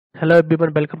Hello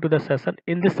everyone, welcome to the session.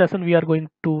 In this session, we are going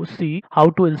to see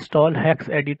how to install Hex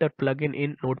Editor plugin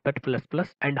in Notepad++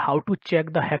 and how to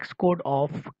check the hex code of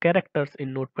characters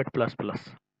in Notepad++.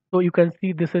 So you can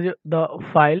see this is the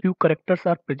file. Few characters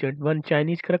are present. One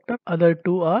Chinese character, other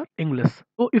two are English.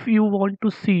 So if you want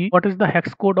to see what is the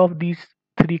hex code of these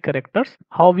three characters,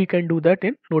 how we can do that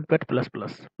in Notepad++.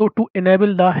 So to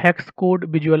enable the hex code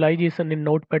visualization in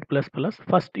Notepad++,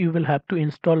 first you will have to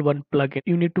install one plugin.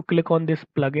 You need to click on this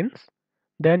plugins,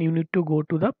 then you need to go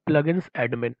to the plugins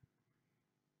admin,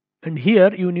 and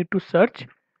here you need to search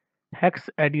Hex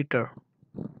Editor.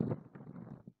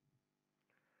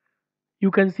 You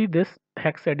can see this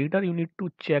Hex Editor. You need to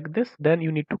check this, then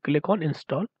you need to click on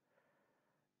install,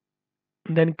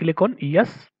 then click on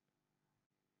yes.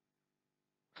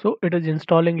 So it is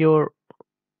installing your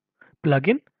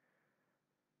plugin.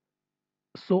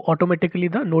 So automatically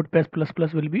the Notepad++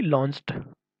 will be launched.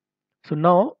 So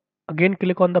now again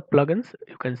click on the plugins.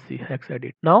 You can see Hex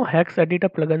Edit. Now Hex Editor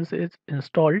plugins is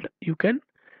installed. You can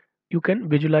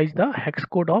visualize the hex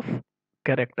code of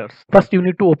characters. First you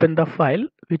need to open the file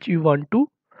which you want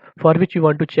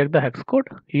to check the hex code.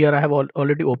 Here I have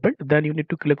already opened. Then you need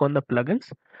to click on the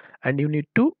plugins and you need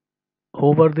to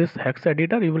hover this Hex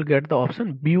Editor. You will get the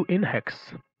option view in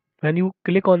hex. When you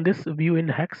click on this view in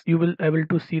hex, you will able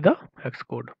to see the hex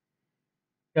code.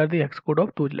 Here are the hex code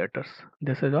of those letters.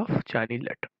 This is of Chinese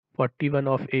letter. 41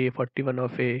 of A, 41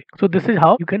 of A. So this is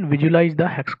how you can visualize the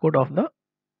hex code of the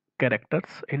characters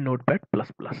in Notepad++.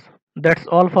 That's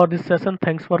all for this session.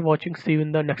 Thanks for watching. See you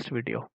in the next video.